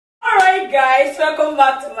Guys, welcome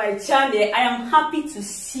back to my channel. I am happy to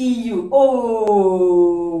see you.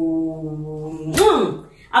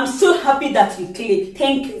 I'm so happy that you clicked.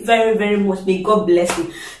 Thank you very much. May God bless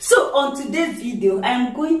you. So on today's video, I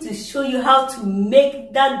am going to show you how to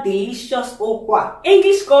make that delicious ukwa.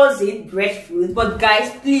 English calls it breadfruit, but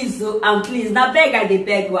guys, please and please, now beg I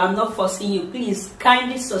beg, I'm not forcing you. Please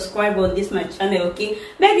kindly subscribe on this my channel, okay?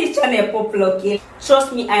 Make this channel popular, okay?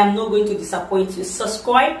 Trust me, I am not going to disappoint you.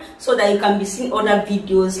 Subscribe so that you can be seeing other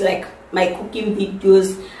videos like my cooking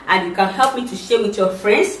videos, and you can help me to share with your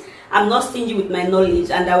friends. I'm not stingy with my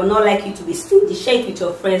knowledge, and I would not like you to be stingy. Share it with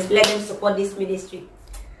your friends. Let them support this ministry.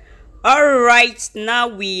 All right, now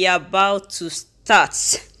we are about to start.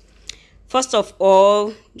 First of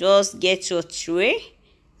all, just get your tray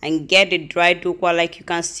and get the dried ukwa. Like you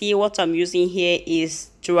can see, what I'm using here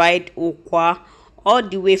is dried ukwa, all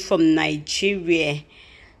the way from Nigeria.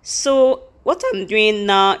 So what I'm doing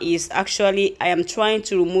now is actually I am trying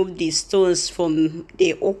to remove the stones from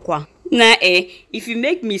the ukwa. Now, if you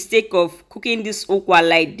make mistake of cooking this ukwa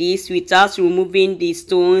like this without removing the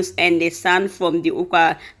stones and the sand from the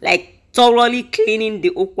ukwa, like thoroughly cleaning the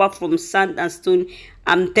ukwa from sand and stone,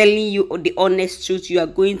 I'm telling you the honest truth, you are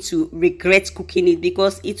going to regret cooking it,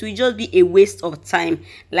 because it will just be a waste of time.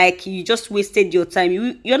 Like you just wasted your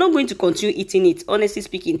time. You're not going to continue eating it, honestly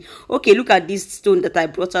speaking. Okay, look at this stone that I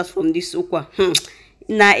brought out from this ukwa.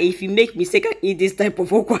 Now, if you make mistake and eat this type of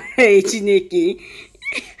ukwa,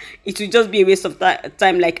 it will just be a waste of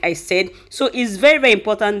time, like I said. So it's very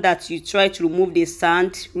important that you try to remove the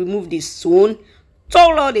sand, remove the stone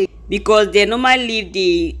thoroughly, because they normally leave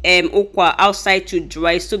the ukwa outside to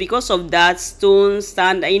dry. So because of that, stone,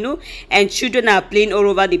 sand, and children are playing all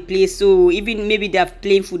over the place, so even maybe they're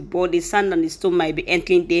playing football, the sand and the stone might be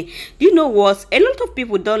entering there. Do you know what? A lot of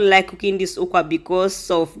people don't like cooking this ukwa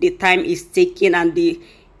because of the time it's taking, and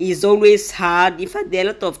it's always hard. In fact, there are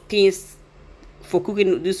a lot of things for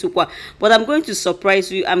cooking this ukwa, but I'm going to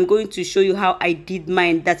surprise you. I'm going to show you how I did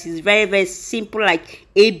mine. That is very simple, like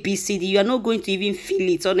ABCD. You are not going to even feel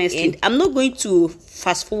it, honestly. And I'm not going to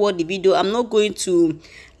fast forward the video. I'm not going to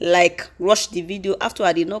like rush the video. After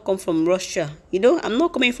I did not come from Russia, I'm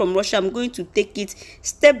not coming from Russia. I'm going to take it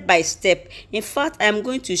step by step. In fact, I'm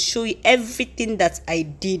going to show you everything that I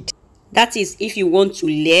did. That is, if you want to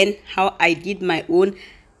learn how I did my own.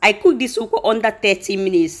 I cooked this ukwa under 30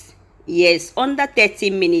 minutes. Yes, under 30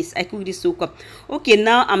 minutes I cook this ukwa. Okay,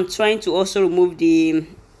 now I'm trying to also remove the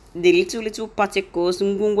little particles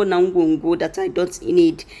that I don't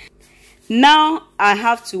need. Now I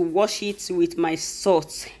have to wash it with my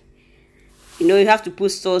salt. You have to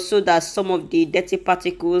put salt so that some of the dirty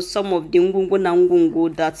particles, some of the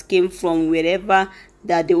that came from wherever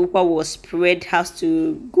that the ukwa was spread, has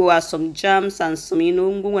to go as some germs and some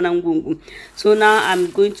So now I'm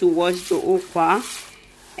going to wash the ukwa.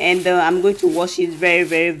 And I'm going to wash it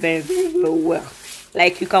very well.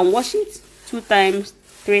 Like you can wash it 2 times,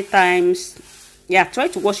 3 times. Yeah, try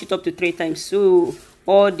to wash it up to 3 times so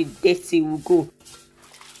all the dirty will go.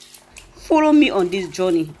 Follow me on this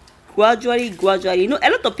journey gradually. A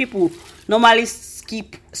lot of people normally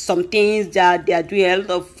skip some things that they are doing. A lot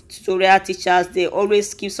of tutorial teachers, they always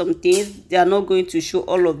skip some things. They are not going to show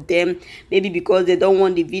all of them, maybe because they don't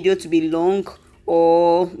want the video to be long,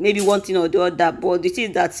 or maybe one thing or the other. But the thing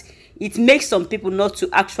is that it makes some people not to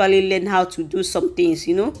actually learn how to do some things,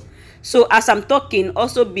 So as I'm talking,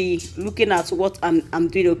 also be looking at what I'm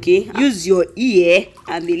doing, okay? Use your ear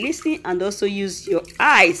and be listening, and also use your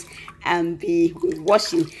eyes and be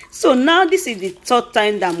washing. So now this is the 3rd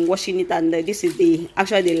time that I'm washing it, and this is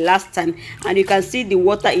actually the last time, and you can see the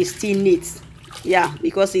water is still neat. Yeah,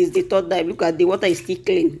 because it's the 3rd time. Look at the water is still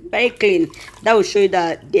clean, very clean. That will show you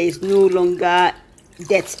that there is no longer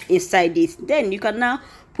dirt inside it. Then you can now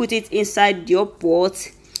put it inside your pot,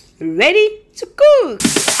 ready to cook.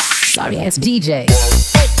 Sorry, it's DJ.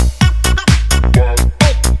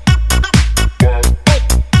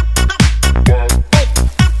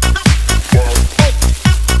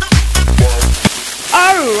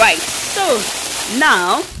 All right, so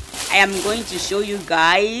now I am going to show you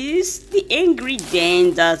guys the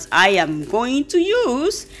ingredients that I am going to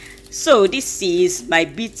use. So this is my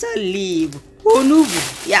bitter leaf,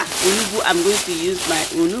 onubu. Yeah, onubu. I'm going to use my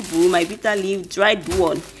onubu, my bitter leaf, dried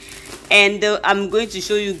one. And I'm going to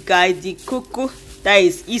show you guys the cocoa. That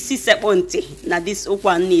is isi seponte. Now this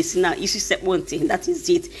ukwa is now isi seponte. That is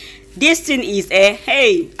it. This thing is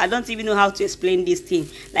hey, I don't even know how to explain this thing.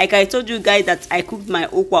 Like I told you guys that I cooked my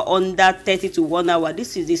ukwa under 30 to 1 hour.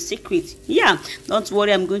 This is the secret. Yeah, don't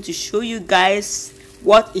worry, I'm going to show you guys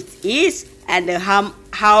what it is and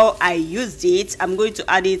how I used it. I'm going to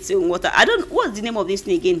add it in water. What's the name of this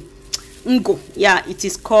thing again? Ngo. Yeah, it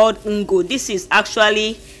is called ngo. This is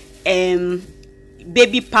actually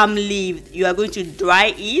baby palm leaf. You are going to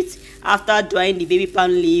dry it. After drying the baby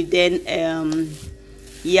palm leaf, then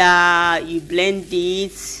yeah, you blend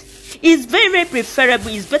it. It's very, very preferable.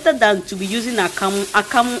 It's better than to be using akamu.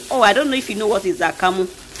 Akamu, oh, I don't know if you know what is akamu.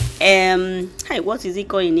 Hi, what is it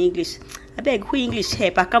called in English? I beg, who English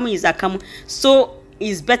help? Akamu is akamu. So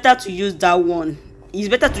it's better to use that one. It's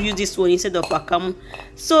better to use this one instead of akamu.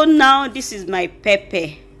 So now this is my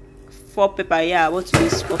pepper. For pepper, yeah, I want to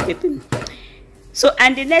use for pepper. So,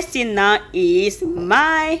 and the next thing now is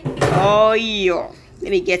my oil.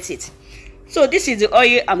 Let me get it. So this is the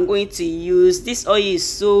oil I'm going to use. This oil is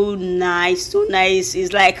so nice, so nice.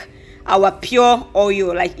 It's like our pure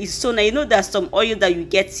oil. Like, it's so nice. You know, there's some oil that you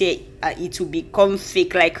get here, it will become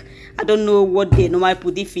fake. Like, I don't know what they normally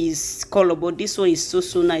put if it's color, but this one is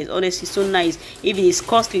so nice. Honestly, so nice. Even it's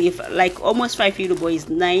costly, if like almost €5, but it's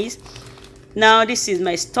nice. Now this is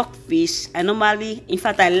my stockfish. I normally, in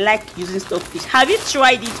fact, I like using stockfish. Have you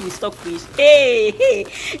tried it with stockfish? Hey,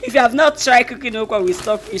 if you have not tried cooking okwa with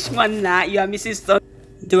stockfish, one nah, you are missing stock.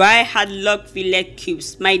 Dry haddock fillet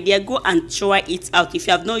cubes, my dear, go and try it out. If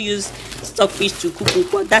you have not used stockfish to cook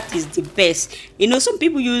okwa, that is the best. You know, some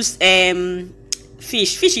people use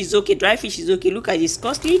fish is okay, dry fish is okay. Look at this,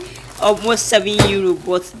 costly, almost €7,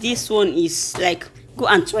 but this one is like, go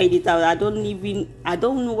and try it out. I don't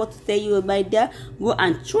know what to tell you about that. Go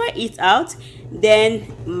and try it out.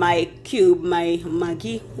 Then my cube, my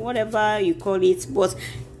Maggi, whatever you call it, but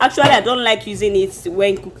actually I don't like using it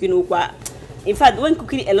when cooking okwa. In fact, when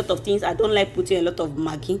cooking a lot of things, I don't like putting a lot of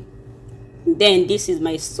Maggi. Then this is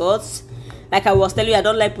my salt. Like I was telling you, I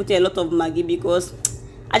don't like putting a lot of Maggi because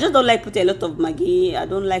I just don't like putting a lot of Maggi. I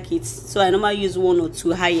don't like it, so I normally use 1 or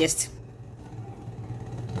 2 highest.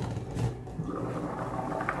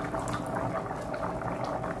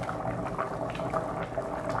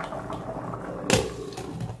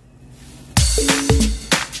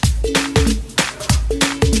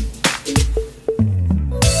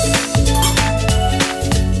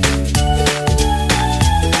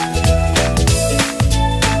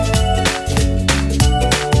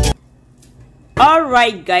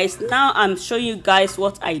 Alright guys, now I'm showing you guys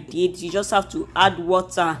what I did. You just have to add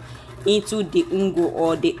water into the ungo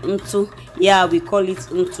or the untu. Yeah, we call it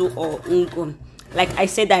untu or ungo. Like I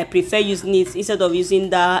said, I prefer using it instead of using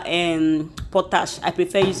the potash. I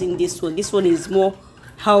prefer using this one. This one is more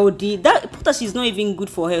healthy. That potash is not even good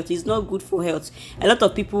for health. It's not good for health. A lot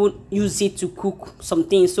of people use it to cook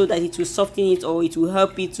something so that it will soften it or it will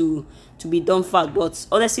help it to be done fat, but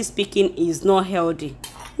honestly speaking, it's not healthy.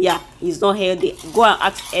 Yeah, it's not healthy. Go and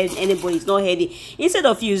ask anybody, it's not healthy. Instead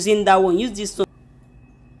of using that one, use this one.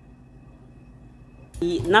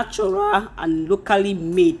 Natural and locally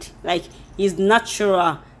made. Like, it's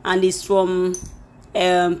natural and it's from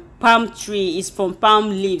palm tree. It's from palm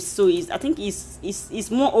leaves, so I think it's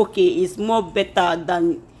more okay. It's more better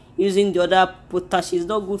than using the other potash. It's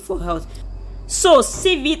not good for health. So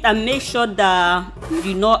sieve it and make sure that you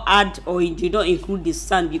do not add or you do not include the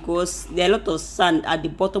sand, because there are a lot of sand at the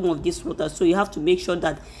bottom of this water. So you have to make sure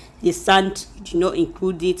that the sand, you do not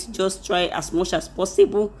include it. Just try as much as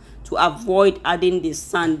possible to avoid adding the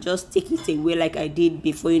sand. Just take it away like I did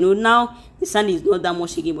before. You know, now the sand is not that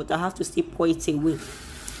much again, but I have to still pour it away.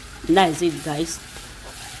 And that is it, guys.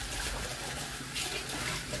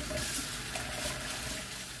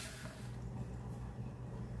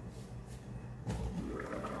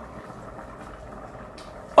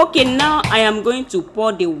 Okay, now I am going to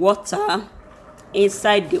pour the water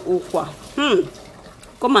inside the okwa.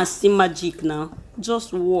 Come and see magic now.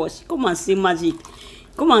 Just watch. Come and see magic.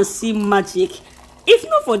 Come and see magic. If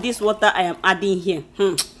not for this water I am adding here,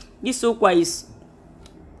 this okwa is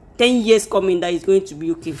 10 years coming that is going to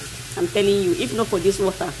be okay. I'm telling you, if not for this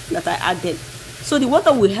water that I added. So the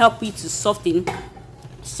water will help it to soften.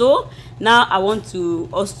 So now I want to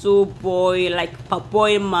also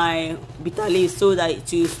boil my bitter leaf so that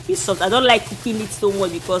it will be soft. I don't like cooking it so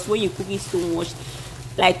much, because when you cook it so much,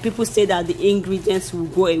 like people say that the ingredients will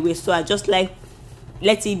go away. So I just like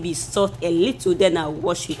let it be soft a little, then I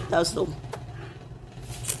wash it. That's all.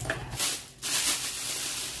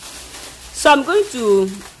 So I'm going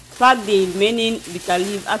to pack the remaining bitter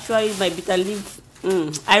leaf. Actually, my bitter leaf,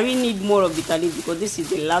 I really need more of bitter leaf because this is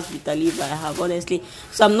the last bitter leaf I have, honestly.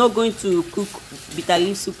 So I'm not going to cook bitter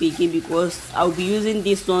leaf soup again, because I'll be using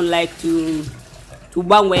this one like to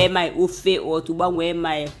bang where my ofe or to bang where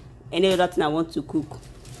my any other thing I want to cook.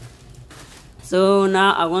 So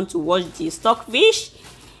now I want to wash the stockfish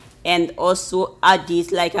and also add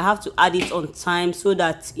it. Like, I have to add it on time so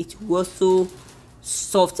that it will also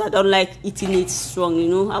soft. I don't like eating it strong, you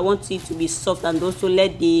know. I want it to be soft and also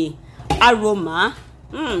let the aroma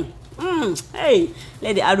hey,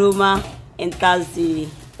 let the aroma enter the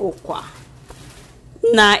okwa.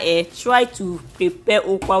 Now try to prepare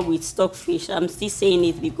okwa with stockfish. I'm still saying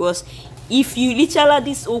it because if you literally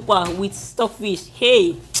this okwa with stockfish,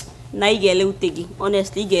 hey, now you get a little teggy.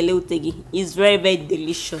 Honestly, you get a little teggy. It's very, very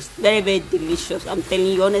delicious. Very, very delicious. I'm telling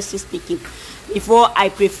you, honestly speaking. Before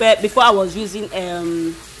I was using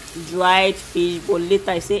dried fish, but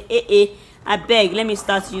later I say, I beg, let me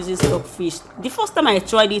start using stockfish. The first time I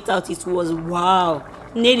tried it out, it was wow.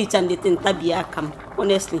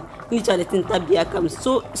 Honestly,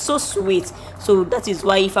 so sweet. So that is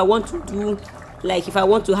why if I want to do, like if I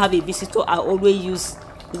want to have a visitor, I always use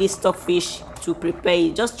this stockfish to prepare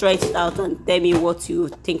it. Just try it out and tell me what you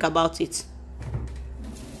think about it.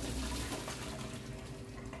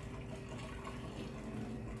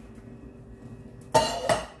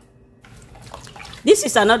 This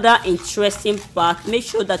is another interesting part. Make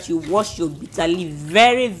sure that you wash your bitter leaf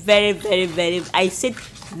very, very, very, very, I said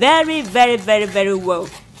very, very, very, very well.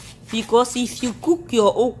 Because if you cook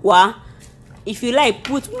your okwa, if you like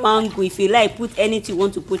put mango, if you like put anything you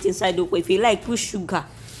want to put inside okwa, if you like put sugar,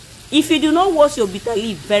 if you do not wash your bitter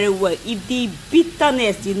leaf very well, if the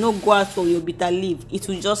bitterness did not go out from your bitter leaf, it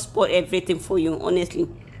will just spoil everything for you. Honestly,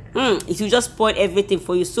 it will just spoil everything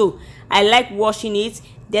for you. So I like washing it,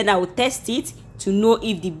 then I will test it to know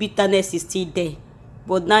if the bitterness is still there,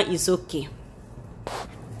 but now it's okay.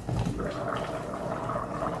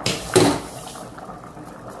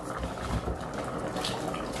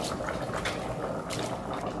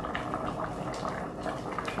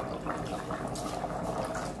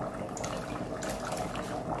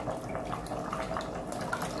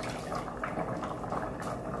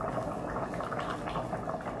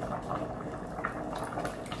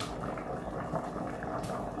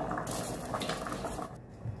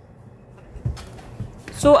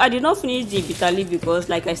 So I did not finish the bitter leaf because,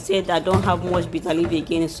 like I said, I don't have much bitter leaf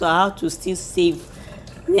again, so I have to still save.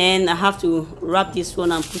 Then I have to wrap this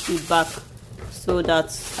one and put it back so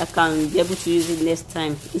that I can be able to use it next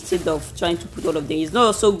time instead of trying to put all of them. It's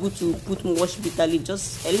not so good to put much bitter leaf,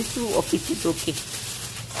 just a little of it is okay.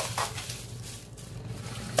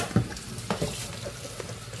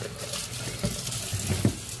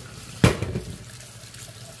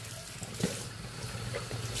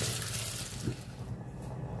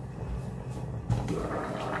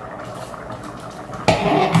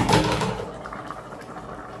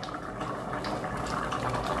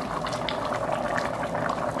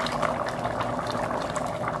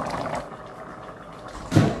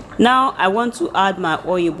 Now I want to add my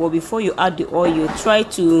oil, but before you add the oil, try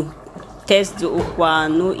to test the okwa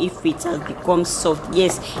and know if it has become soft.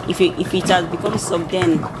 Yes, if it has become soft,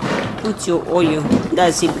 then put your oil.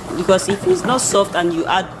 That's it. Because if it's not soft and you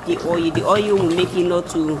add the oil will make it not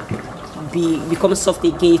to become soft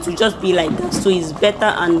again. It will just be like that. So it's better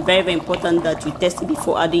and very, very important that you test it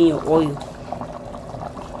before adding your oil.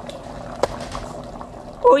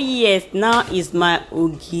 Oh yes, now is my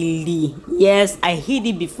ogili. Yes, I hid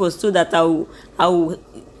it before so that I will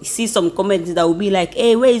see some comments that will be like,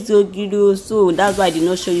 hey, where is the ogili? So that's why I did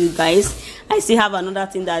not show you guys. I still have another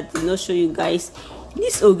thing that I did not show you guys.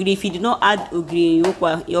 This ogili, if you do not add ogili in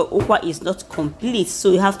your okwa is not complete.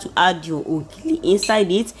 So you have to add your ogili inside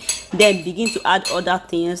it. Then begin to add other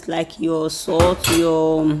things like your salt,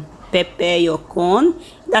 your pepper, your corn.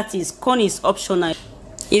 That is, corn is optional.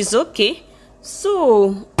 It's okay.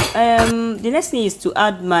 So the next thing is to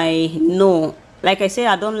add my no. Like I said,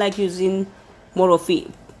 I don't like using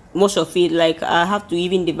much of it. Like I have to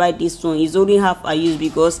even divide this one. It's only half I use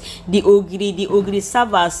because the ogiri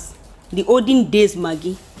serve as the olden days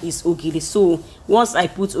Maggi is ogiri. So once I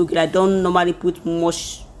put ogiri, I don't normally put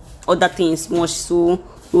much other things much. So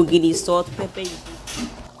ogiri, salt, pepper.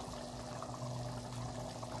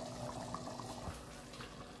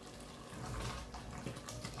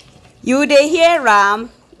 You dey hear am?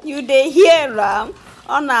 You dey hear am?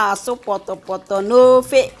 Ọ na-asụ pọtọpọtọ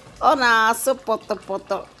n'ofe. Ọ na-asụ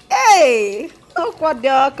pọtọpọtọ. Hey! Ọkwa dị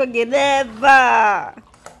ọkụ gị n'ebe a.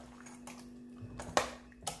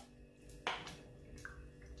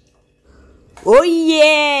 Oh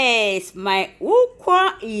yes! My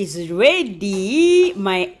ukwa is ready.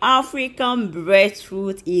 My African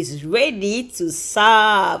breadfruit is ready to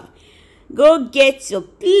serve. Go get your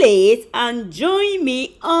plate and join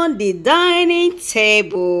me on the dining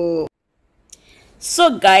table.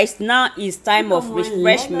 So guys, now it's time of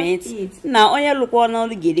refreshment. Now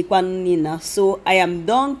so I am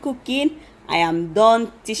done cooking. I am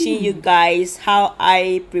done teaching you guys how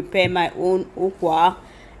I prepare my own okwa.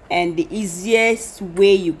 and the easiest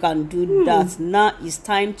way you can do that now is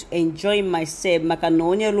time to enjoy myself. Maka na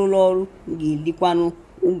onye lụrụ ọrụ ga-elikwanu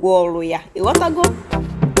ụgwọ ọrụ ya. Ịghọtago?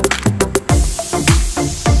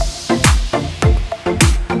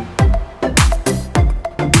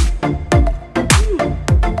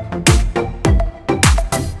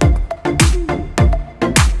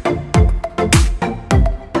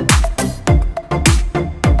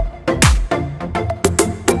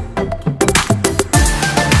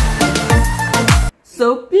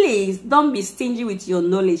 So please don't be stingy with your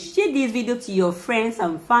knowledge. Share this video to your friends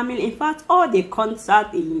and family. In fact, all the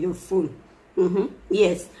contact in your phone.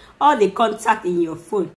 Yes, all the contact in your phone.